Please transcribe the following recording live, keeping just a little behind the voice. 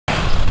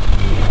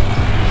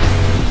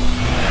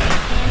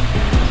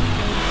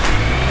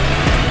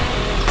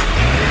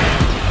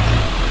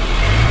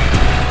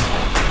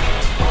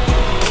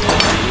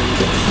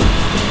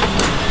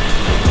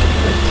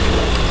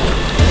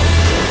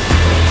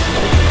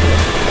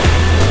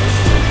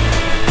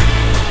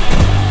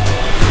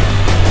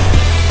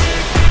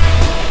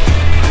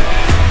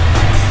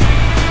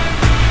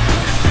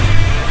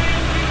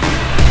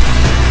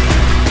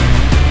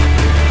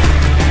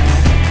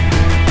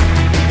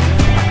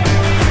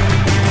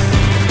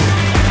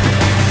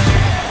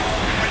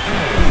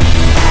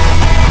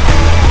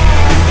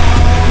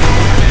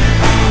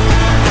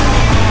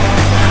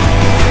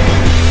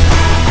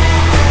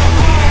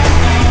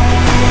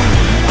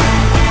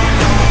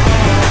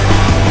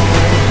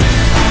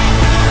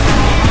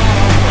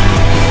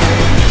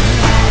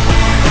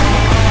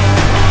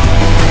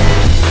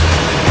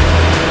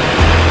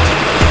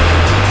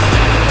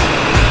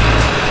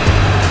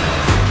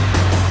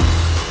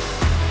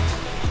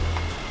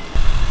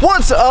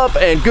What's up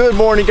and good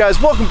morning,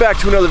 guys. Welcome back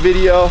to another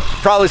video.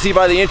 Probably see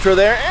by the intro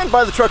there and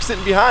by the truck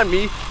sitting behind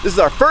me, this is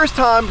our first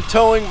time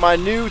towing my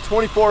new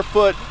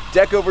 24-foot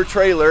deck over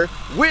trailer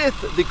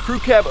with the crew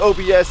cab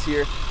OBS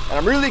here. And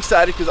I'm really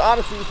excited because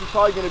honestly this is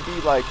probably going to be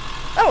like,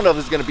 I don't know if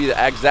this is going to be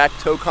the exact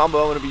tow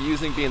combo I'm going to be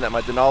using, being that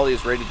my Denali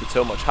is rated to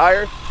tow much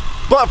higher.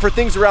 But for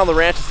things around the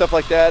ranch and stuff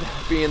like that,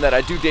 being that I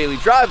do daily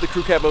drive the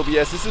crew cab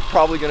OBS, this is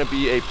probably going to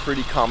be a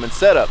pretty common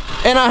setup.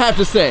 And I have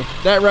to say,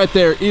 that right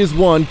there is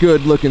one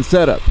good looking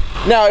setup.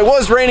 Now, it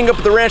was raining up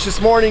at the ranch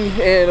this morning,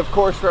 and of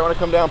course, right when I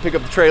come down and pick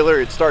up the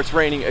trailer, it starts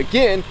raining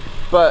again.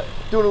 But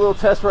doing a little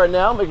test right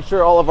now, making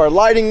sure all of our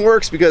lighting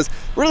works, because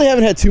we really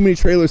haven't had too many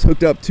trailers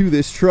hooked up to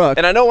this truck.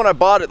 And I know when I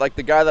bought it, like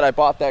the guy that I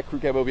bought that crew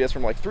cab OBS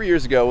from like 3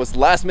 years ago was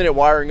last minute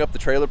wiring up the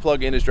trailer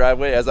plug in his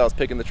driveway as I was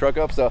picking the truck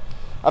up. So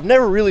I've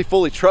never really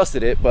fully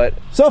trusted it, but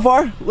so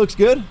far looks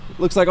good.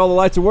 Looks like all the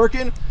lights are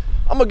working.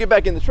 I'm gonna get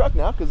back in the truck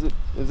now because it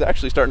is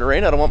actually starting to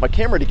rain. I don't want my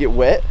camera to get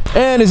wet.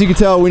 And as you can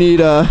tell, we need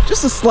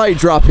just a slight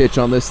drop hitch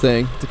on this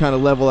thing to kind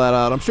of level that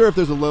out. I'm sure if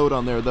there's a load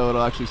on there though,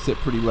 it'll actually sit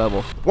pretty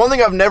level. One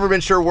thing I've never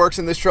been sure works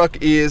in this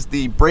truck is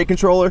the brake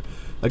controller.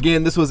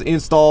 Again, this was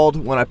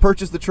installed when I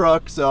purchased the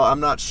truck, so I'm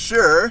not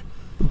sure.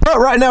 But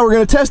right now we're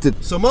gonna test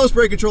it. So most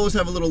brake controllers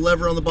have a little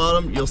lever on the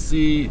bottom. You'll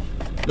see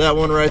that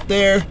one right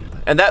there.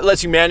 And that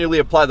lets you manually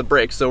apply the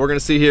brakes. So we're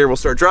gonna see here, we'll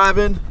start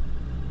driving.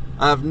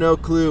 I have no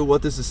clue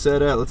what this is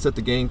set at. Let's set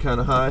the gain kind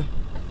of high.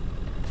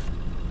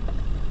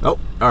 Oh,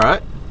 all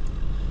right.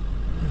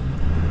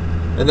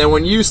 And then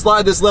when you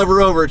slide this lever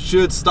over, it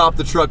should stop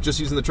the truck just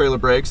using the trailer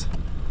brakes.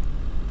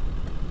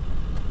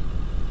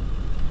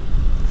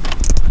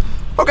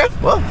 Okay,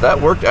 well, that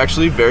worked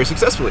actually very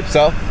successfully.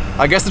 So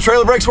I guess the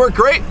trailer brakes work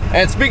great.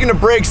 And speaking of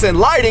brakes and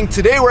lighting,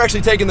 today we're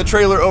actually taking the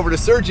trailer over to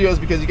Sergio's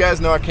because you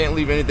guys know I can't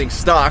leave anything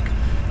stock.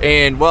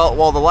 And well,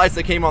 while the lights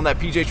that came on that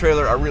PJ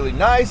trailer are really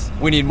nice,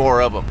 we need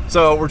more of them.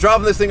 So we're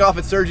dropping this thing off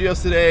at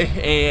Sergio's today,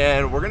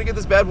 and we're gonna get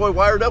this bad boy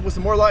wired up with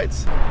some more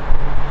lights.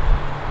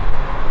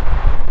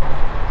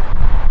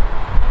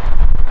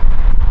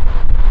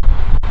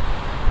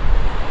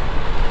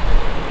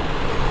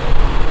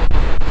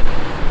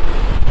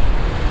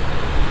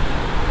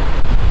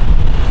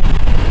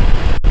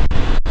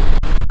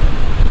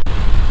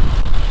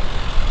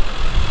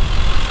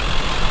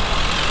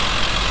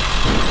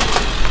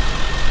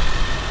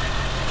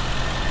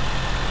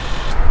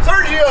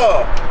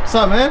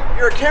 What's up, man?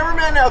 You're a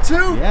cameraman now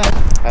too? Yeah,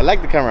 I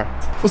like the camera.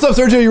 What's up,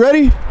 Sergio? You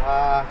ready?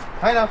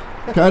 Kind of.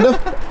 Kind of?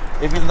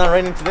 If it's not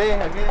raining today,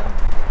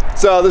 again.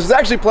 So this is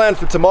actually planned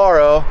for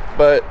tomorrow,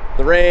 but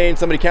the rain,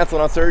 somebody canceled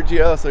on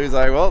Sergio, so he's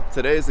like, well,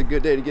 today's a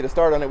good day to get a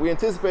start on it. We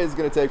anticipate it's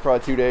gonna take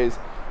probably 2 days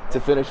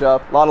to finish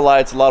up. A lot of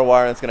lights, a lot of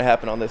wiring that's gonna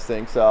happen on this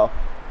thing, so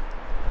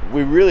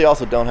we really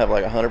also don't have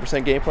like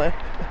 100% game plan.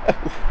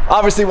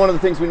 Obviously, one of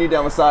the things we need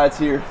down the sides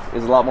here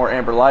is a lot more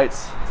amber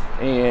lights.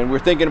 And we're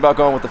thinking about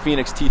going with the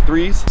Phoenix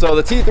T3s. So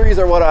the T3s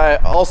are what I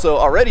also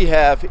already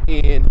have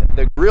in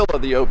the grill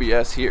of the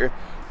OBS here.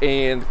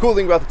 And the cool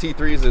thing about the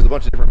T3s, there's a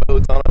bunch of different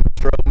modes on them: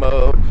 strobe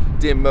mode,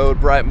 dim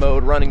mode, bright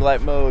mode, running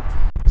light mode.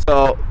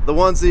 So the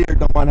ones here,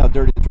 don't mind how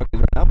dirty the truck is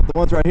right now, but the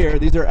ones right here,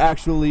 these are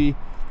actually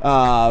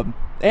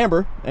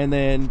amber. And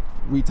then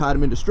we tied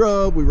them into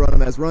strobe. We run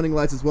them as running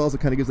lights as well, so it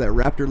kind of gives that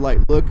Raptor light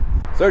look.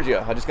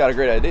 Sergio, I just got a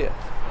great idea.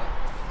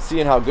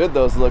 Seeing how good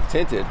those look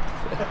tinted.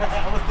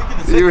 I was thinking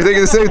the same. You were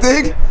thinking the same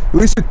thing?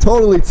 We should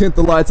totally tint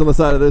the lights on the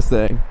side of this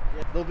thing.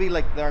 Yeah, they'll be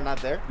like they're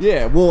not there.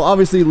 Yeah, we'll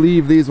obviously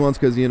leave these ones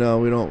because, you know,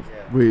 we don't,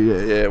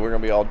 we're gonna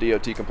be all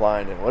DOT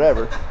compliant and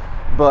whatever.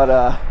 But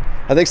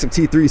I think some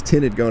T3s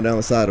tinted going down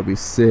the side will be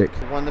sick.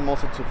 You want them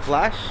also to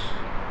flash?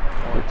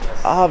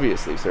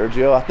 Obviously,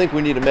 Sergio. I think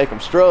we need to make them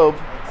strobe.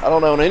 I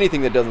don't own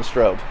anything that doesn't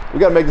strobe. We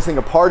gotta make this thing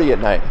a party at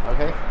night.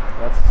 Okay,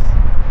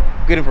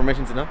 that's good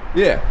information to know.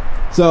 Yeah.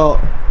 So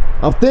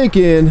I'm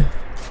thinking,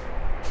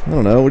 I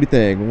don't know, what do you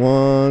think?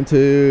 1,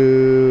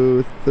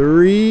 2,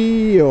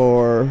 3,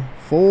 or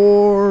 4?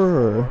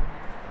 Or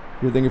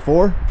you're thinking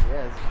 4?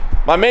 Yes.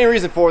 My main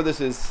reason for this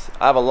is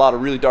I have a lot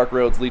of really dark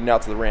roads leading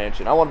out to the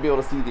ranch, and I want to be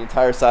able to see the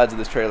entire sides of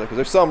this trailer because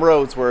there's some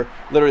roads where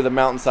literally the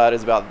mountainside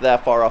is about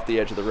that far off the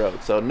edge of the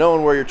road. So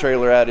knowing where your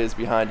trailer at is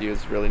behind you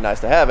is really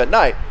nice to have at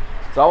night.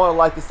 So I want to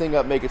light this thing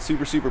up, make it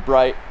super, super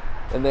bright.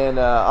 And then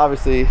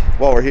obviously,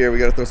 while we're here, we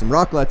got to throw some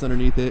rock lights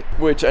underneath it,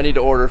 which I need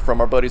to order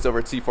from our buddies over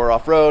at C4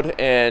 Off-Road.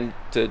 And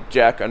to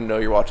Jack, I know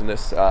you're watching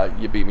this,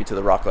 you beat me to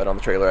the rock light on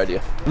the trailer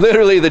idea.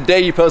 Literally, the day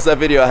you post that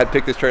video, I had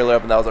picked this trailer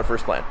up, and that was our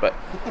first plan. But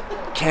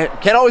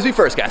can't always be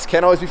first, guys.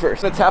 Can't always be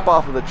first. I'm gonna tap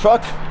off of the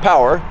truck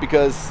power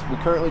because we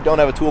currently don't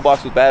have a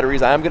toolbox with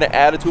batteries. I am gonna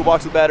add a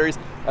toolbox with batteries,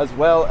 as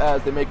well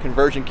as they make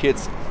conversion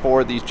kits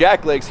for these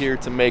jack legs here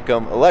to make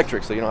them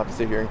electric, so you don't have to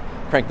sit here and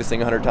crank this thing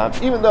 100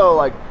 times. Even though,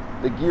 like,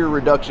 the gear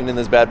reduction in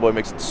this bad boy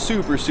makes it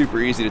super, super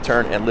easy to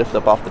turn and lift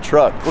up off the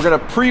truck. We're gonna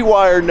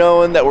pre-wire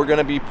knowing that we're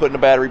gonna be putting a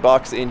battery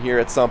box in here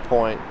at some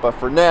point. But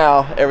for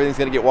now, everything's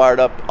gonna get wired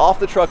up off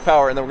the truck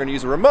power, and then we're gonna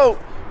use a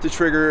remote to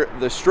trigger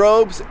the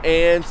strobes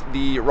and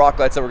the rock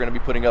lights that we're gonna be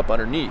putting up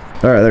underneath.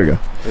 All right, there we go.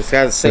 This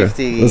has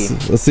safety.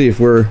 Let's see if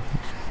we're,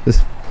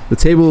 the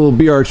table will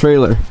be our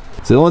trailer.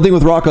 So the only thing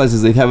with rock glides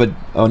is they have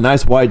a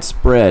nice wide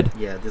spread.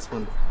 Yeah, this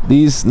one.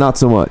 These, not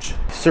so much.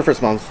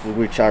 Surface mounts,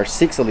 which are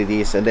 6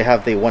 LEDs, and they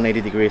have the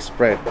 180-degree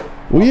spread.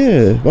 Well,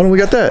 yeah. Why don't we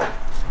got that?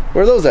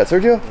 Where are those at,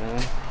 Sergio?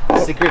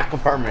 Secret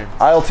compartment.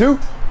 Aisle 2? All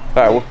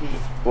right,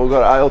 we'll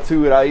go to aisle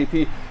 2 at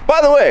IEP.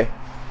 By the way,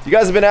 you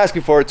guys have been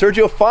asking for it.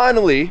 Sergio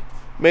finally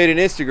made an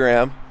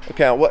Instagram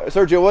account.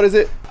 Sergio, what is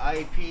it?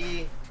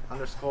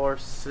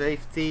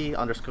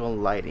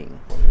 IEP_safety_lighting.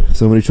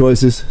 So many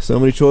choices. So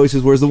many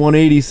choices. Where's the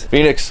 180s?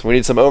 Phoenix, we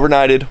need some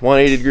overnighted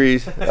 180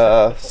 degrees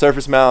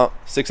surface mount,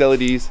 6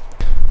 LEDs.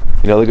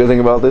 You know the good thing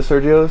about this,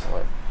 Sergio, is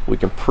we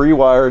can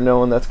pre-wire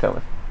knowing that's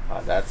coming.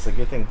 That's a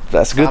good thing.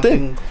 That's a good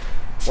thing.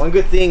 One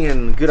good thing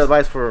and good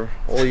advice for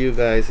all you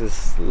guys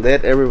is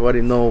let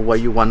everybody know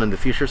what you want in the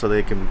future so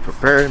they can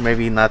prepare,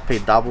 maybe not pay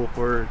double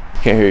for it.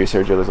 Can't hear you,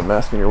 Sergio. There's a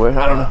mask in your way.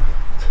 I don't know.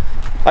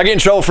 I get in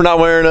trouble for not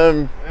wearing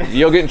them.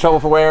 You'll get in trouble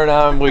for wearing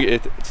them.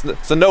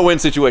 It's a no-win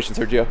situation,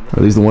 Sergio.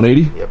 Are these the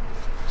 180? Yep.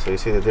 So you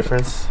see the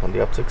difference on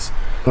the optics?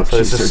 Oh, so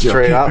it's a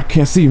straight I up.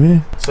 can't see,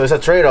 man. So it's a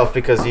trade-off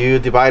because you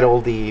divide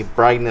all the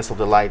brightness of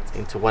the light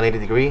into 180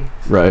 degree.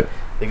 Right.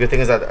 The good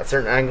thing is that at a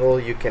certain angle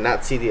you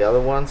cannot see the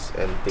other ones,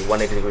 and the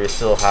 180 degrees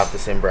still have the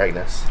same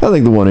brightness. I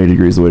think the 180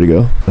 degrees is the way to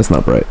go. That's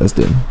not bright. That's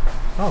dim.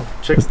 Oh,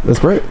 check. That's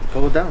bright.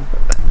 Go down.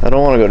 I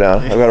don't want to go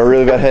down. I've got a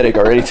really bad headache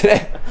already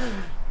today.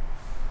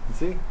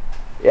 See?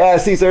 Yeah,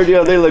 see,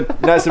 Sergio, they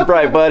look nice and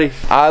bright, buddy.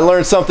 I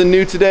learned something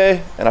new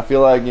today, and I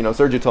feel like, you know,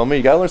 Sergio told me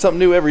you gotta learn something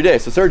new every day.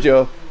 So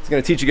Sergio is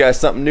gonna teach you guys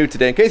something new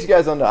today. In case you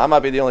guys don't know, I might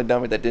be the only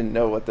dummy that didn't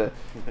know what the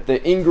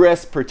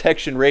ingress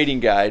protection rating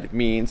guide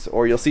means,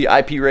 or you'll see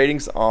IP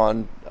ratings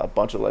on a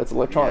bunch of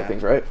electronic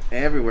things, right?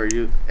 Everywhere,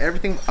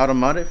 everything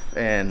automotive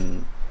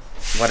and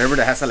whatever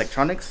that has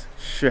electronics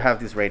should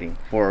have this rating.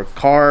 For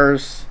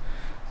cars,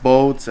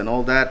 boats, and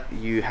all that,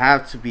 you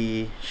have to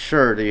be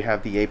sure that you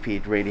have the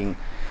AP rating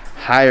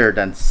higher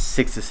than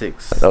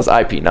 66. That was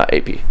IP, not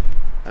AP.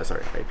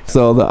 Sorry, IP.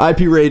 So the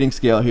IP rating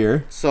scale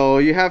here. So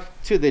you have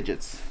 2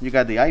 digits. You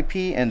got the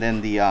IP and then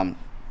the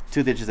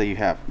 2 digits that you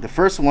have. The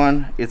first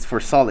one is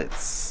for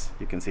solids.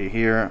 You can see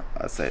here,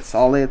 I say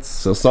solids.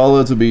 So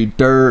solids would be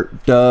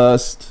dirt,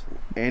 dust,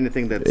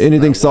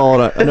 anything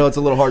solid. I know it's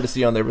a little hard to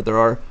see on there, but there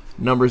are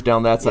numbers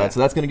down that side. So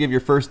that's going to give your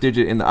first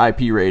digit in the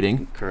IP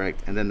rating.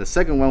 Correct. And then the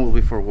second one will be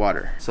for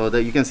water. So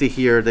that you can see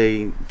here,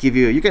 they give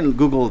you can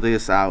Google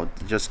this out.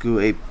 Just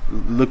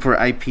look for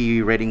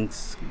IP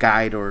ratings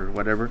guide or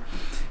whatever,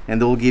 and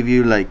they'll give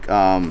you like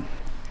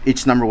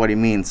each number what it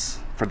means.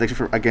 Protection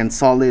for against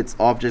solids,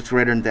 objects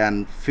greater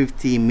than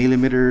 50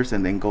 millimeters,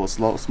 and then go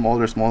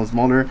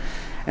smaller,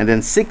 and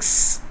then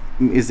 6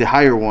 is the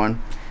higher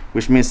one,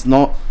 which means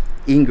no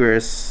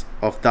ingress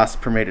of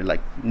dust permitted,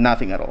 like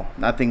nothing at all.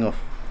 Nothing of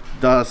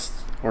dust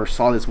or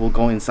solids will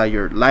go inside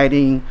your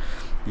lighting,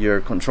 your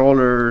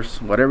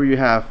controllers, whatever you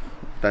have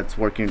that's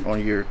working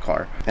on your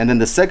car. And then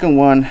the second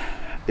one,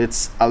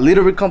 it's a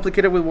little bit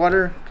complicated with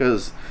water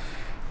because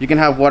you can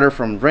have water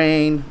from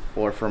rain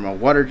or from a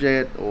water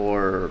jet,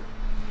 or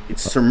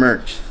it's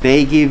submerged.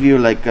 They give you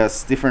like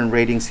different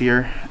ratings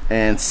here,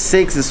 and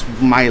 6 is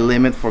my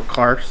limit for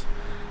cars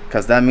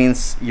because that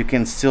means you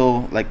can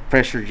still like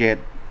pressure jet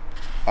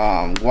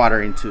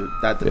water into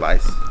that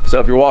device. So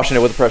if you're washing it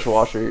with a pressure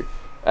washer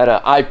at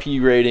an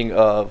IP rating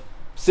of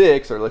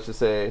 6, or let's just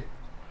say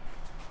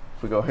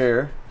if we go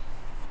here,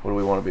 what do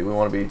we want to be? We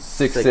want to be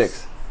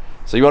 6.6.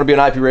 So you want to be an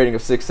IP rating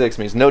of 6.6,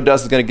 means no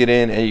dust is going to get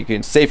in and you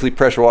can safely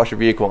pressure wash your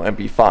vehicle and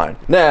be fine.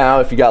 Now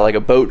if you got like a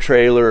boat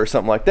trailer or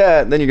something like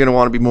that, then you're going to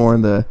want to be more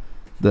in the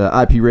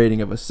IP rating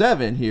of a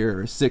 7 here,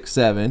 or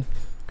 6.7,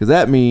 because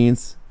that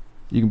means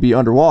you can be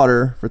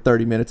underwater for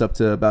 30 minutes up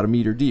to about 1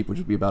 meter deep, which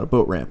would be about a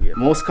boat ramp. Yeah.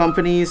 Most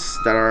companies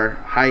that are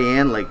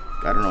high-end, like,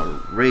 I don't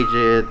know,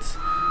 Rayjet,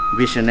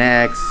 Vision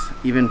X,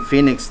 even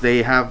Phoenix,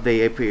 they have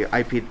the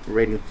IP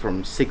rating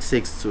from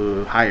 6.6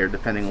 to higher,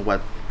 depending on what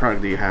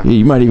product you have. Yeah,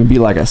 you might even be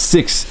like a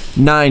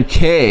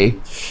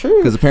 6.9K,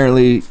 because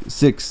apparently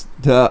they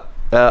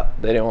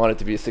didn't want it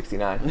to be a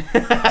 69.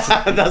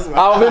 That's why.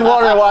 I've been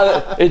wondering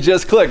why it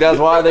just clicked. That's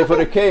why they put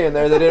a K in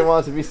there. They didn't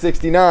want it to be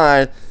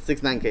 69.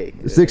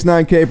 6.9K.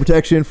 6.9K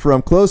protection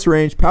from close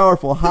range,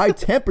 powerful, high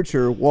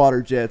temperature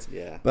water jets.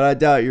 Yeah. But I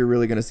doubt you're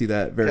really going to see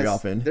that very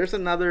often. There's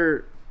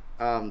another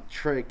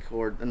trick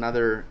or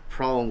another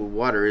problem with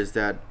water is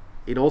that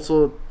it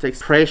also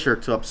takes pressure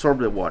to absorb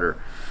the water.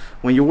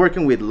 When you're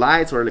working with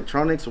lights or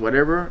electronics or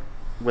whatever,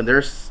 when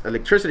there's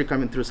electricity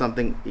coming through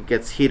something, it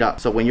gets heat up.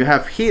 So when you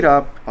have heat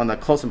up on a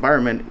closed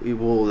environment, it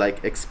will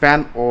like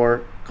expand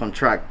or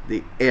contract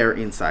the air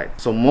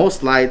inside. So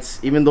most lights,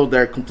 even though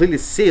they're completely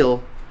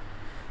sealed,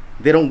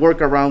 they don't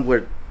work around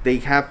where they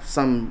have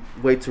some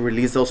way to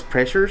release those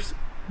pressures.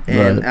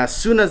 And right. As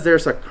soon as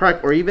there's a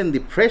crack, or even the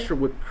pressure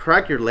would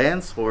crack your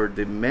lens or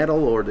the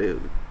metal or the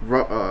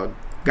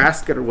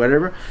gasket or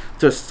whatever,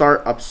 to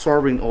start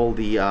absorbing all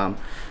the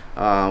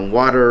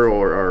water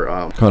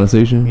or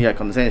condensation. Yeah,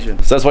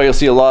 condensation. So that's why you'll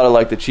see a lot of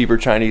like the cheaper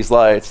Chinese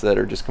lights that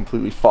are just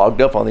completely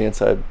fogged up on the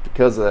inside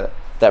because of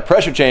that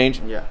pressure change.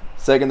 Yeah.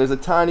 Second, there's a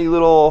tiny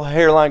little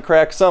hairline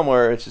crack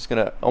somewhere. It's just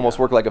gonna almost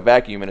work like a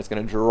vacuum, and it's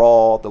gonna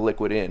draw the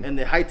liquid in. And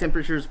the high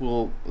temperatures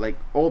will, like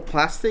all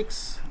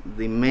plastics,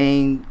 the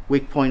main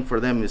weak point for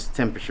them is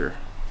temperature.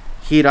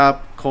 Heat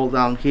up, cool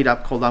down, heat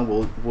up, cool down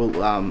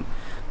will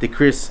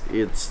decrease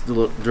its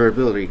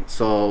durability.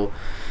 So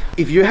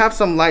if you have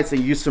some lights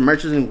and you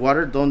submerge it in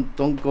water,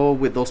 don't go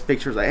with those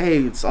pictures like, hey,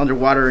 it's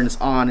underwater and it's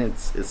on,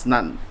 it's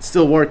not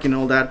still working,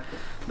 all that.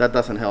 That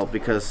doesn't help,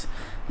 because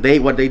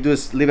what they do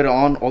is leave it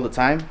on all the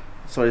time,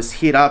 so it's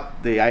heat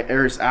up, the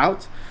air is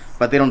out,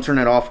 but they don't turn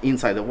it off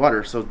inside the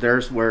water. So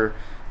there's where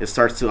it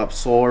starts to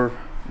absorb,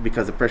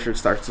 because the pressure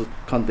starts to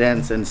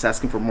condense and it's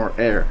asking for more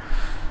air.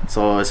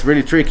 So it's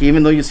really tricky.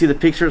 Even though you see the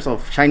pictures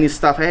of Chinese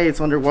stuff, hey, it's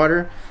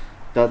underwater,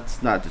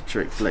 that's not the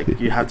trick. Like,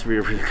 you have to be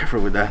really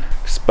careful with that.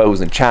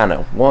 Exposing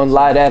China one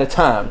light at a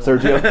time,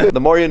 Sergio. The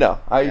more you know.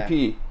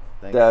 IEP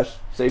dash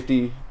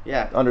safety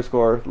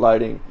underscore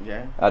lighting.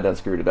 Yeah. I done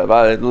screwed it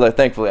up.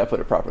 Thankfully I put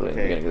it properly in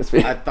the beginning of this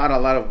video. I thought a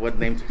lot of what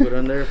name to put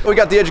on there. We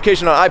got the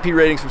education on IP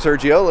ratings from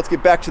Sergio. Let's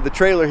get back to the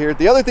trailer here.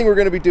 The other thing we're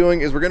going to be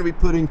doing is we're going to be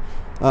putting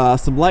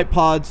some light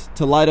pods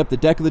to light up the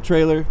deck of the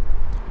trailer,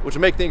 which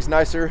will make things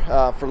nicer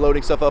for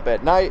loading stuff up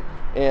at night.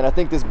 And I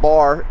think this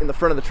bar in the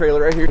front of the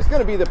trailer right here is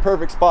going to be the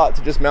perfect spot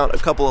to just mount a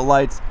couple of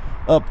lights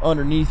up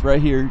underneath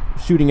right here,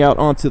 shooting out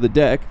onto the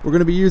deck. We're going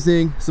to be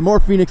using some more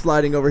Phoenix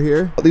lighting over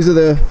here. These are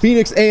the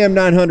Phoenix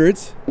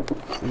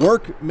AM900s.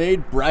 Work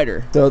made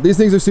brighter. So these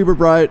things are super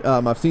bright.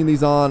 I've seen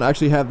these on, I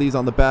actually have these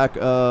on the back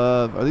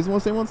of, are these the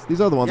same ones? These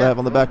are the ones I have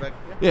on the back.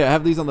 Yeah, I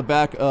have these on the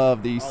back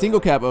of the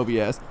single cab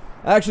OBS.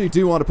 I actually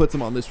do want to put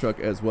some on this truck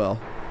as well.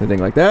 Anything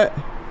like that?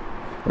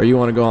 Or you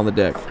want to go on the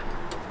deck?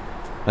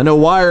 I know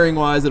wiring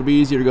wise it'll be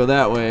easier to go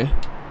that way,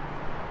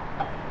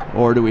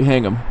 or do we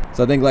hang them?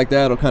 So I think like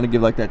that, it'll kind of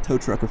give like that tow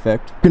truck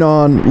effect. Working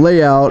on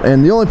layout,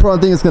 and the only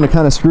problem thing that's going to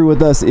kind of screw with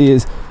us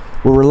is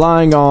we're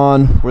relying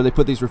on where they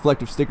put these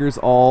reflective stickers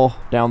all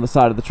down the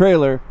side of the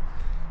trailer.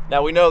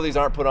 Now we know these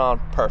aren't put on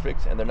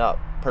perfect, and they're not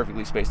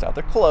perfectly spaced out.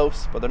 They're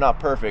close, but they're not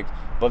perfect.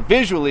 But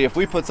visually, if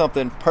we put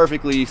something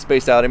perfectly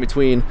spaced out in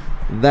between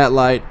that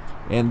light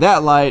and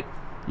that light,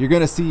 you're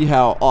gonna see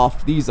how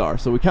off these are.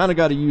 So we kind of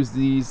got to use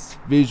these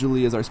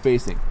visually as our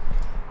spacing.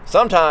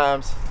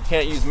 Sometimes you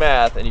can't use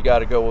math, and you got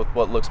to go with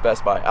what looks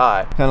best by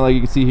eye. Kind of like you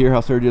can see here how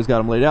Sergio's got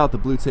them laid out. The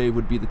blue tape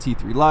would be the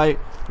T3 light,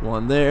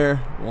 one there,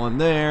 one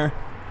there.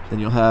 Then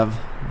you'll have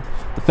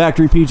the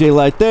factory PJ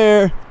light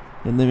there,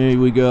 and then maybe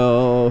we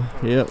go,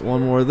 yep,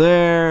 one more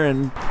there.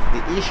 And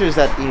the issue is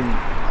that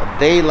in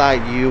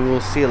daylight you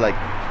will see like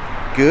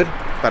good,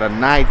 but at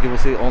night you will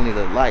see only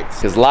the lights.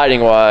 Because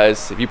lighting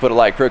wise, if you put a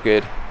light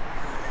crooked,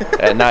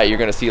 at night you're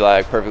gonna see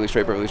like perfectly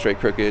straight,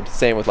 crooked.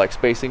 Same with like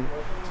spacing.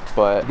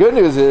 But good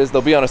news is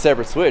they'll be on a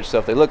separate switch, so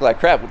if they look like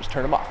crap, we'll just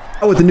turn them off.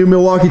 Oh, with the new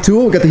Milwaukee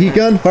tool, we got the heat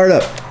gun, fired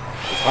up.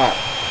 It's hot.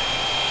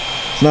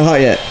 It's not hot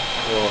yet.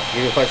 Well,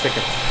 give it 5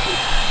 seconds.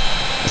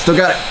 I still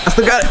got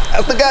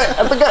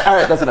it. All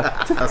right, that's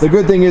enough. The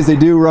good thing is they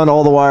do run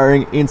all the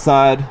wiring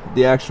inside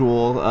the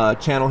actual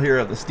channel here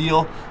of the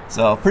steel.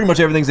 So pretty much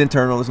everything's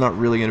internal. There's not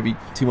really gonna be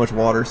too much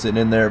water sitting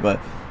in there, but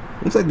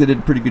looks like they did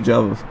a pretty good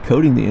job of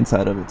coating the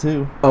inside of it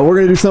too. We're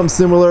gonna do something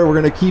similar. We're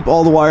gonna keep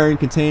all the wiring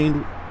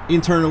contained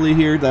internally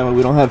here. That way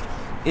we don't have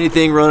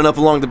anything running up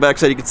along the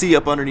backside. You can see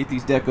up underneath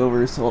these deck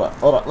overs. Hold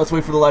on. Let's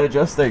wait for the light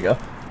adjust. There you go.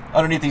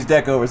 Underneath these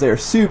deck overs, they are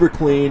super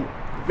clean,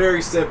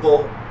 very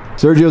simple.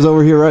 Sergio's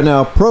over here right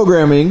now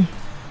programming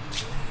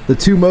the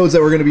two modes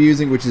that we're gonna be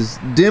using, which is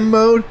dim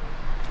mode.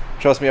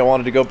 Trust me, I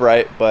wanted to go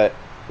bright, but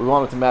we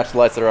wanted to match the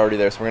lights that are already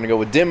there. So we're gonna go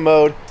with dim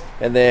mode,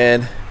 and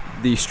then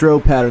the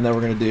strobe pattern that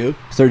we're gonna do.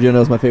 Sergio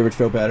knows my favorite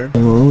strobe pattern.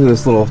 And look at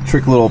this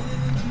little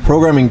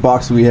programming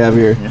box we have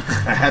here.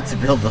 I had to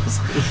build those.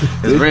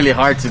 It's really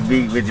hard to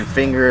be with your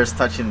fingers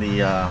touching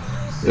the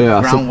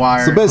ground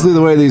wire. So basically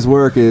the way these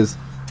work is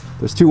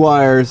there's two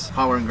wires.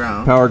 Power and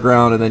ground. Power,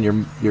 ground, and then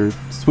your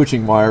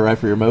switching wire, right,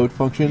 for your mode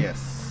function?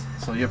 Yes.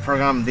 So you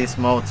program this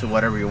mode to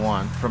whatever you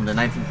want from the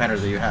 19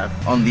 patterns that you have.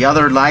 On the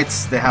other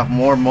lights, they have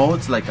more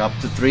modes, like up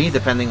to 3,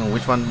 depending on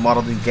which one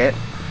model you get.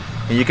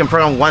 And you can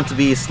program one to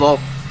be slow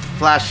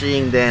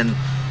flashing, then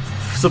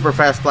super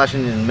fast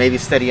flashing, and maybe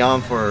steady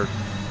on for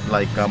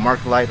like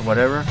mark light,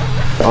 whatever.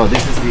 Oh,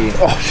 this is the...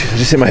 Oh, shit, I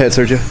just hit my head,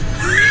 Sergio.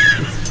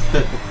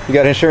 You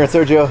got insurance,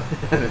 Sergio?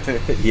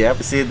 Yep.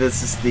 See,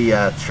 this is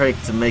the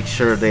trick to make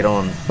sure they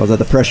don't... Oh, is that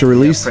the pressure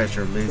release? Yeah,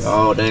 pressure release.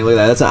 Oh, dang, look at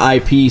that. That's an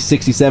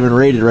IP67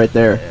 rated right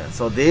there. Yeah,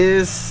 so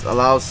this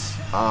allows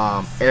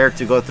air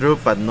to go through,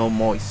 but no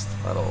moist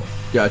at all.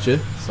 Gotcha.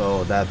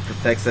 So that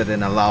protects it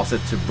and allows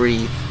it to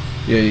breathe.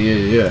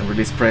 Yeah. And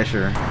release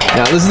pressure.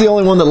 Now, this is the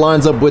only one that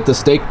lines up with the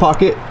stake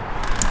pocket.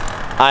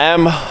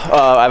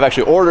 I've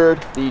actually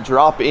ordered the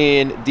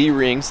drop-in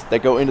D-rings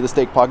that go into the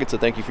stake pocket, so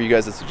thank you for you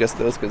guys that suggested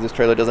those, because this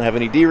trailer doesn't have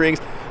any D-rings.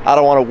 I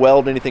don't want to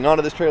weld anything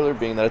onto this trailer,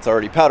 being that it's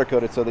already powder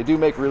coated, so they do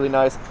make really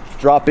nice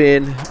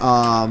drop-in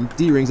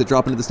D-rings that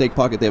drop into the stake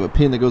pocket. They have a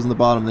pin that goes in the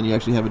bottom, then you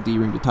actually have a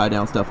D-ring to tie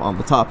down stuff on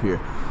the top here.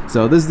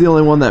 So this is the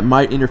only one that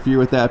might interfere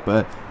with that,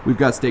 but We've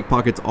got stake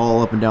pockets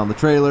all up and down the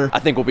trailer. I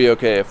think we'll be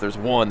okay if there's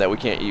one that we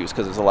can't use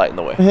because there's a light in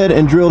the way. Ahead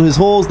and drilled his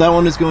holes. That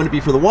one is going to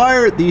be for the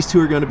wire. These two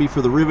are going to be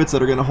for the rivets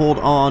that are going to hold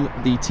on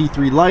the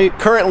T3 light.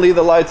 Currently,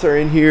 the lights are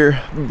in here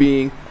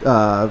being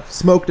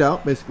smoked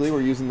out. Basically,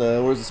 we're using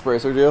the, where's the spray,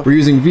 Sergio? We're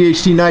using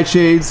VHT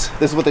nightshades.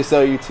 This is what they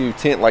sell you to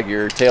tint like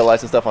your tail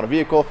lights and stuff on a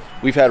vehicle.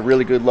 We've had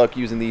really good luck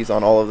using these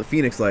on all of the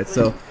Phoenix lights.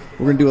 So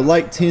we're going to do a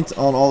light tint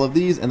on all of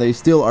these, and they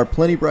still are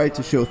plenty bright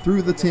to show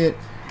through the tint.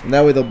 And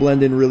that way they'll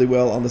blend in really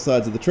well on the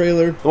sides of the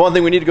trailer. The one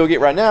thing we need to go get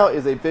right now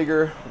is a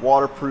bigger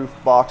waterproof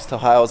box to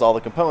house all the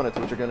components,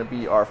 which are going to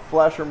be our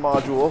flasher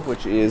module,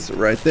 which is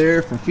right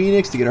there from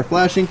Phoenix to get our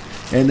flashing.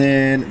 And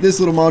then this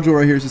little module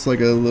right here is just like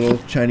a little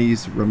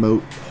Chinese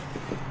remote,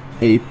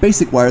 a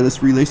basic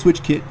wireless relay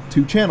switch kit,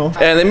 2-channel.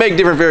 And they make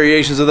different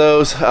variations of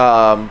those.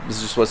 This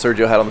is just what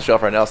Sergio had on the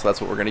shelf right now, so that's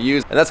what we're going to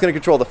use. And that's going to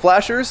control the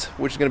flashers,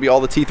 which is going to be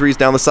all the T3s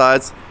down the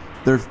sides.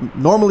 They're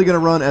normally going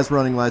to run as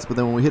running lights, but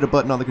then when we hit a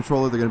button on the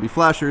controller, they're going to be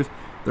flashers.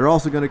 They're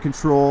also going to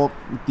control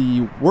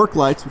the work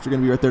lights, which are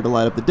going to be right there to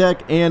light up the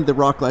deck, and the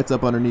rock lights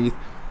up underneath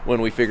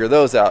when we figure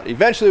those out.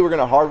 Eventually, we're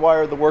going to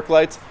hardwire the work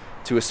lights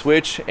to a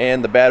switch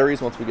and the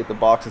batteries once we get the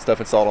box and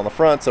stuff installed on the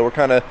front. So we're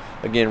kind of,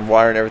 again,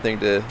 wiring everything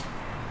to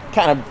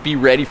kind of be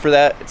ready for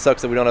that. It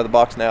sucks that we don't have the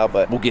box now,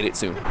 but we'll get it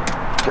soon.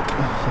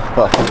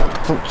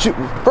 Oh, shoot.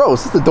 Bro,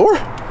 is this the door?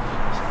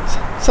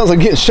 Sounds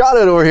like getting shot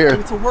at over here.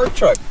 It's a work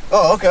truck.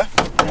 Oh, okay.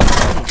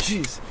 Oh,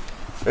 jeez.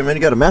 Hey, man,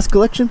 you got a mask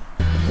collection?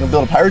 You gonna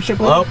build a pirate ship?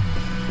 Hello?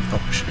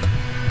 Oh, shit.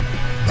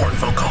 Important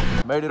phone call.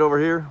 Made it over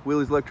here,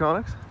 Wheelie's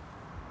Electronics.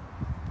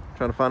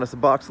 Trying to find us a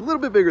box a little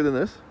bit bigger than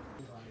this.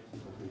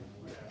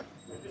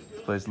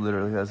 This place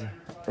literally has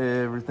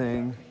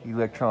everything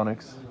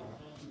electronics.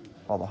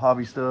 All the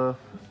hobby stuff,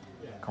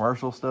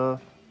 commercial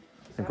stuff.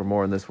 I think we're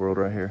more in this world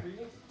right here.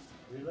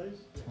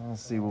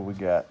 Let's see what we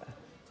got.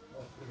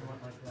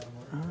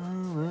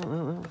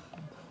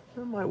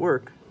 That might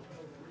work.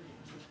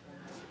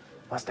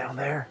 What's down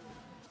there?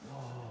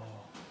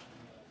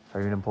 Are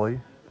you an employee?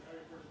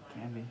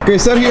 Can be. Okay,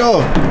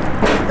 Sergio,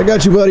 I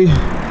got you, buddy.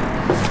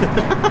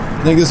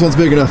 I think this one's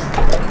big enough.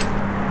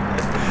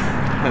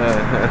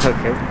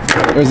 Okay.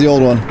 There's the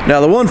old one.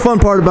 Now, the one fun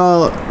part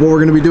about what we're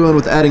going to be doing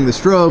with adding the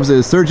strobes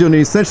is Sergio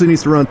essentially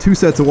needs to run 2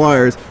 sets of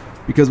wires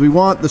because we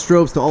want the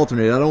strobes to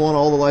alternate. I don't want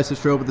all the lights to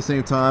strobe at the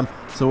same time.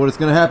 So what is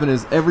going to happen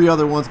is every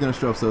other one's going to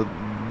strobe. So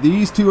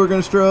these two are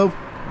going to strobe,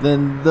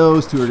 then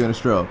those two are going to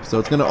strobe. So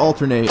it's going to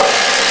alternate.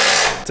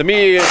 To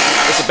me,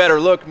 it's a better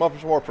look,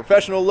 much more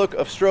professional look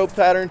of strobe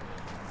pattern,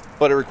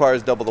 but it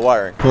requires double the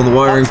wiring. Pull the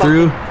wiring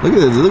through. Look at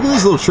this. Look at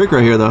this little trick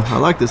right here, though. I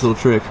like this little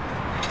trick.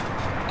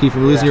 Keep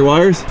from losing your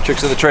wires.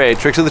 Tricks of the trade.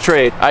 Tricks of the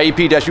trade.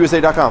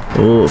 IEP-USA.com.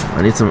 Oh,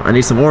 I need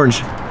some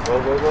orange. Go,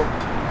 go, go.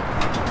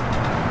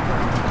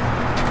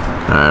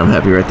 Alright, I'm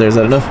happy right there. Is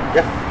that enough?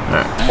 Yeah.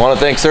 Alright. I want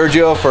to thank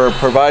Sergio for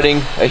providing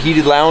a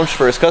heated lounge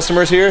for his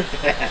customers here.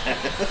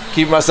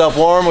 Keeping myself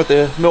warm with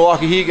the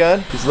Milwaukee heat gun.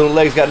 His little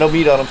legs got no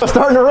meat on them. It's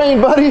starting to rain,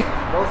 buddy.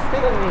 Don't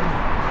spit on me.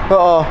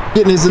 Uh-oh.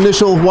 Getting his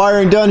initial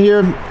wiring done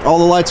here. All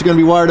the lights are going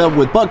to be wired up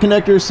with butt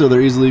connectors, so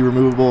they're easily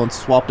removable and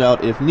swapped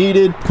out if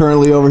needed.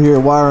 Currently over here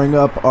wiring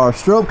up our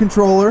strobe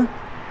controller,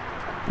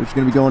 which is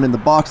going to be going in the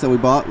box that we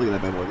bought. Look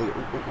at that bad boy. Look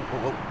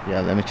at,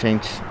 Yeah, let me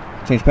change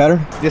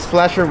pattern. This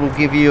flasher will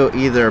give you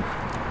either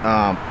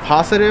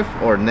positive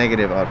or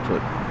negative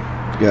output.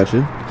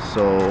 Gotcha.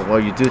 So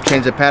what you do,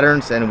 change the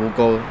patterns, and we'll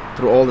go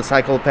through all the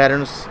cycle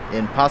patterns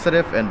in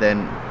positive and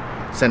then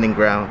sending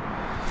ground,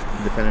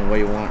 depending on what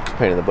you want.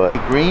 Pain in the butt.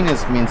 Green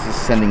means it's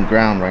sending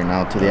ground right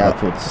now to the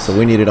outputs. So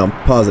we need it on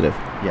positive.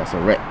 Yeah, so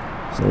red.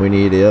 So we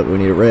need it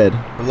red.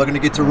 We're looking to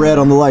get to red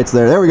on the lights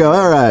there. There we go.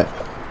 All right.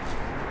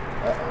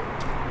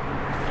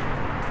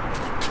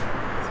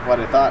 That's what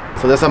I thought.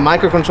 So there's a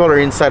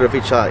microcontroller inside of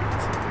each light.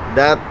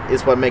 That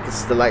is what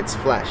makes the lights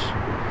flash.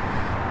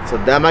 So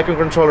that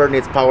microcontroller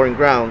needs power and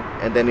ground,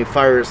 and then it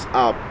fires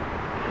up.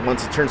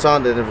 Once it turns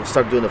on, then it will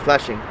start doing the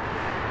flashing.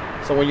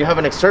 So when you have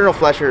an external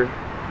flasher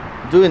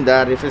doing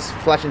that, if it's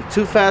flashing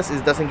too fast,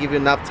 it doesn't give you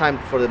enough time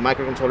for the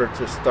microcontroller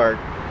to start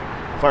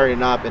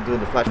firing up and doing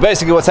the flash.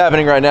 Basically what's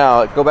happening right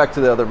now, go back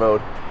to the other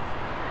mode.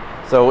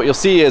 So what you'll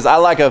see is I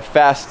like a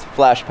fast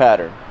flash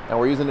pattern, and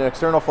we're using an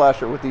external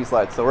flasher with these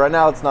lights. So right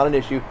now it's not an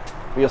issue,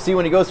 but you'll see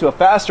when he goes to a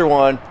faster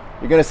one,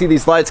 you're gonna see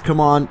these lights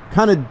come on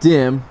kind of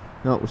dim.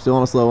 No, we're still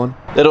on a slow one.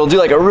 It'll do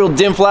like a real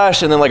dim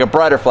flash and then like a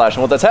brighter flash.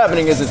 And what that's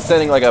happening is it's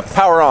sending like a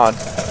power on,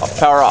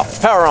 power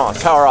off, power on,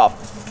 power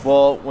off.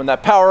 Well, when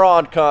that power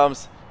on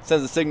comes, it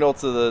sends a signal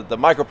to the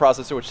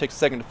microprocessor, which takes a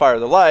second to fire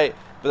the light,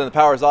 but then the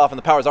power's off and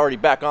the power's already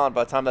back on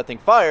by the time that thing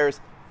fires.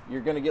 You're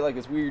gonna get like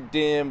this weird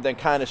dim, then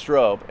kind of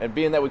strobe. And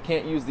being that we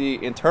can't use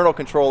the internal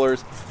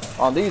controllers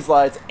on these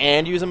lights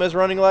and use them as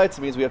running lights,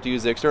 it means we have to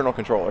use the external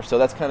controller. So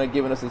that's kind of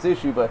giving us this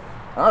issue, but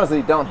I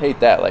honestly don't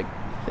hate that. Like,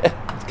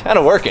 it's kind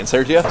of working,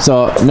 Sergio.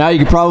 So now you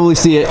can probably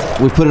see it.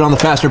 We put it on the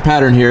faster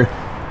pattern here.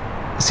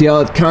 See how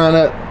it's kind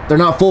of, they're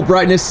not full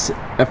brightness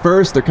at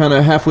first. They're kind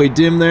of halfway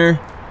dim there.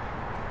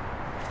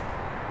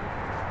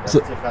 That's too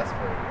fast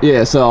for you.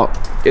 Yeah, so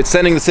it's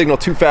sending the signal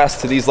too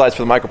fast to these lights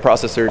for the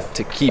microprocessor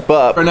to keep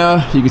up. Right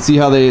now, you can see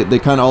how they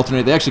kind of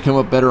alternate. They actually come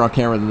up better on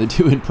camera than they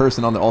do in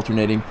person on the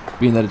alternating,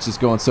 being that it's just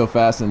going so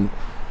fast. And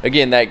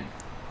again, that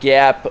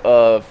gap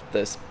of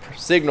this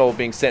signal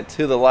being sent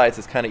to the lights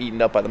is kind of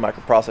eaten up by the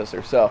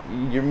microprocessor. So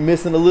you're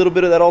missing a little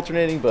bit of that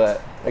alternating,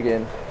 but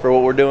again, for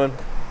what we're doing,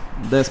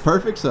 that's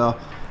perfect. So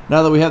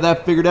now that we have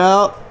that figured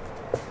out,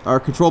 our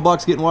control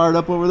box getting wired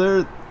up over there,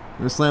 we're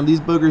gonna slam these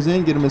boogers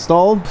in, get them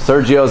installed.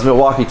 Sergio's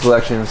Milwaukee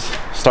collection's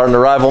starting to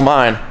rival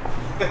mine.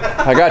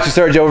 I got you,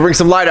 Sergio. We'll bring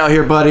some light out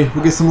here, buddy.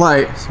 We'll get some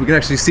light so we can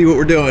actually see what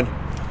we're doing.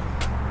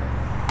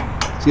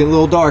 It's getting a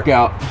little dark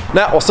out.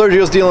 Now, while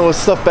Sergio's dealing with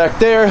stuff back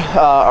there,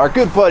 our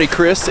good buddy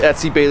Chris at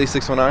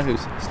cbailey619,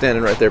 who's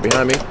standing right there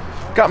behind me,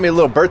 got me a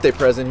little birthday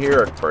present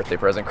here, or birthday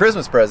present,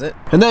 Christmas present.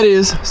 And that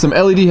is some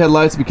LED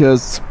headlights,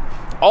 because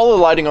all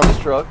the lighting on this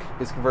truck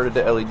is converted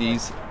to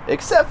LEDs,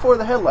 except for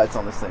the headlights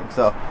on this thing.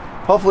 So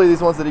hopefully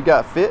these ones that he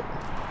got fit.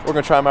 We're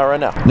gonna try them out right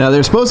now. Now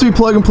they're supposed to be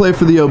plug and play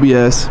for the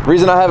OBS. The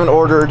reason I haven't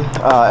ordered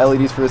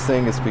LEDs for this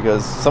thing is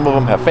because some of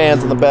them have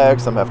fans in the back,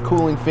 some have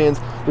cooling fins.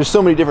 There's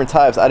so many different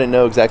types, I didn't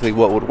know exactly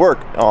what would work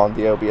on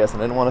the OBS,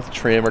 and I didn't want to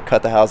trim or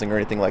cut the housing or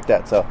anything like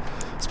that. So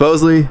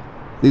supposedly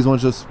these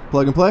ones just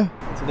plug and play.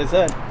 That's what they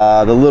said.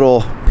 The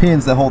little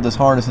pins that hold this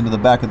harness into the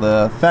back of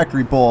the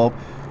factory bulb,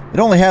 it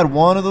only had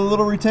one of the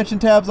little retention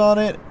tabs on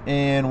it,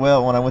 and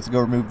well, when I went to go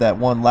remove that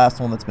last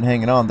one that's been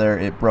hanging on there,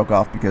 it broke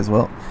off because,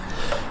 well,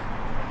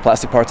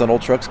 plastic parts on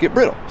old trucks get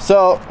brittle.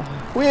 So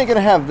we ain't gonna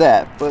have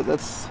that, but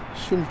that's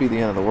shouldn't be the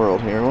end of the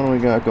world here. What do we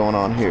got going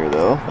on here,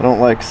 though? I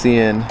don't like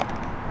seeing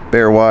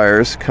bare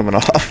wires coming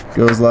off.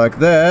 Goes like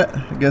that.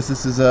 I guess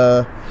this is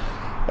I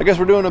guess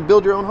we're doing a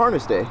build your own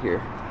harness day here.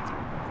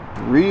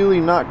 Really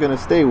not gonna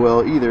stay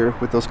well either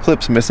with those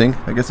clips missing.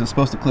 I guess it's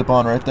supposed to clip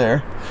on right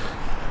there.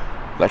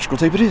 Electrical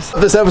tape it is.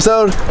 This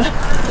episode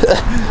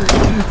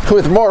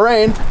with more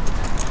rain.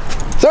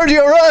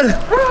 Sergio, run!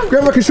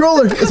 Grab my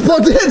controller. It's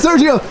plugged in,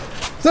 Sergio.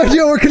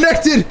 Sergio, we're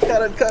connected.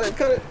 Cut it.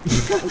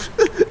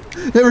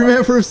 Every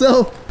man for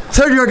himself.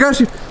 Sergio, I got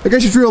you. I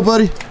got your drill,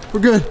 buddy. We're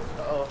good.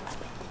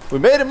 We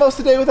made it most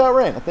of the day without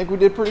rain. I think we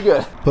did pretty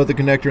good. Put the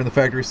connector in the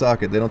factory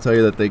socket. They don't tell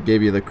you that they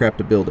gave you the crap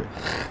to build it.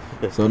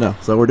 So no.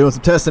 So we're doing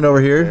some testing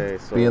over here. Okay,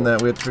 so being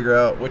that we have to figure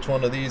out which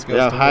one of these goes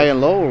to high and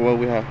low, or what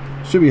we have?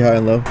 Should be high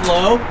and low.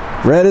 Low?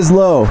 Red is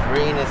low.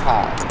 Green is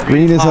high.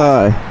 Green is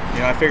high.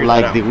 Yeah, I figured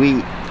like that out. The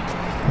wheat.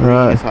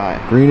 Right. Green is high.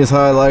 Green is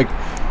high like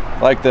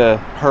the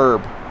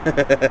herb.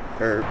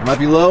 Herb. Might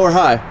be low or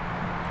high.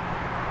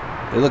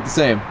 They look the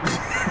same.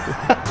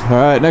 All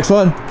right, next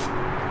one.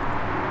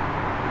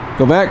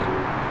 Go back.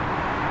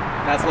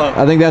 That's low.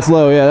 I think that's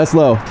low. Yeah, that's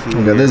low.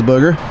 We got this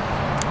booger.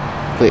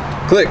 Click.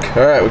 Click.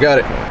 All right, we got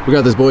it. We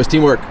got this, boys.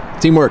 Teamwork.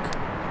 Teamwork.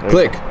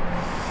 Click.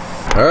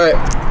 All right,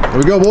 here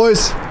we go,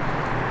 boys.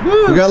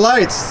 Woo. We got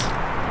lights.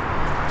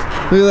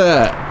 Look at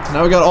that.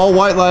 Now we got all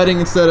white lighting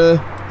instead of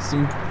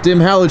some dim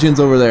halogens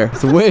over there.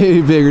 It's a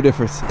way bigger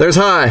difference. There's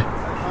high,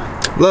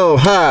 low,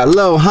 high,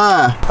 low,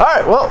 high. All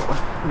right, well,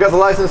 we got the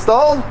lights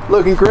installed.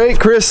 Looking great.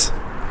 Chris,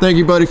 thank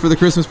you, buddy, for the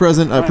Christmas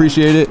present. I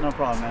appreciate it. No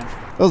problem, man.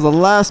 That was the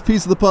last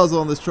piece of the puzzle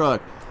on this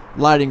truck,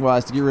 lighting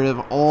wise, to get rid of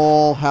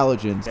all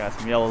halogens. Got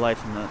some yellow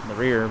lights in the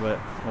rear, but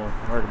we'll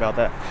worry about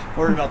that.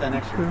 Worry about that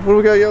next year. What do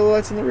we got yellow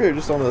lights in the rear?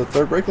 Just on the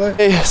third brake light?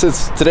 Hey,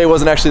 since today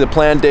wasn't actually the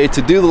planned day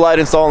to do the light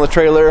install on the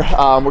trailer,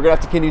 we're gonna have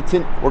to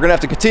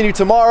continue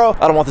tomorrow.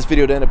 I don't want this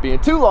video to end up being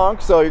too long,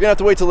 so you're gonna have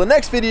to wait till the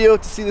next video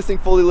to see this thing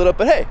fully lit up.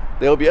 But hey,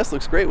 the OBS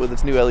looks great with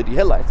its new LED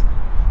headlights.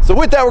 So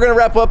with that, we're gonna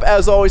wrap up.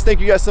 As always, thank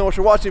you guys so much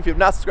for watching. If you have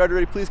not subscribed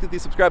already, please hit the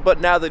subscribe button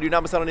now, that you do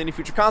not miss out on any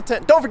future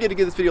content. Don't forget to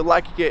give this video a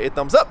like, you get a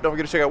thumbs up. Don't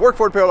forget to check out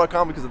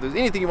workforitapparel.com, because if there's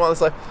anything you want in this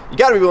life, you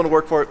gotta be willing to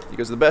work for it. You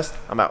guys are the best.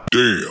 I'm out.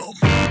 Damn.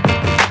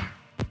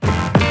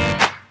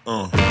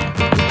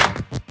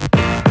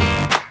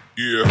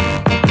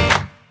 Yeah.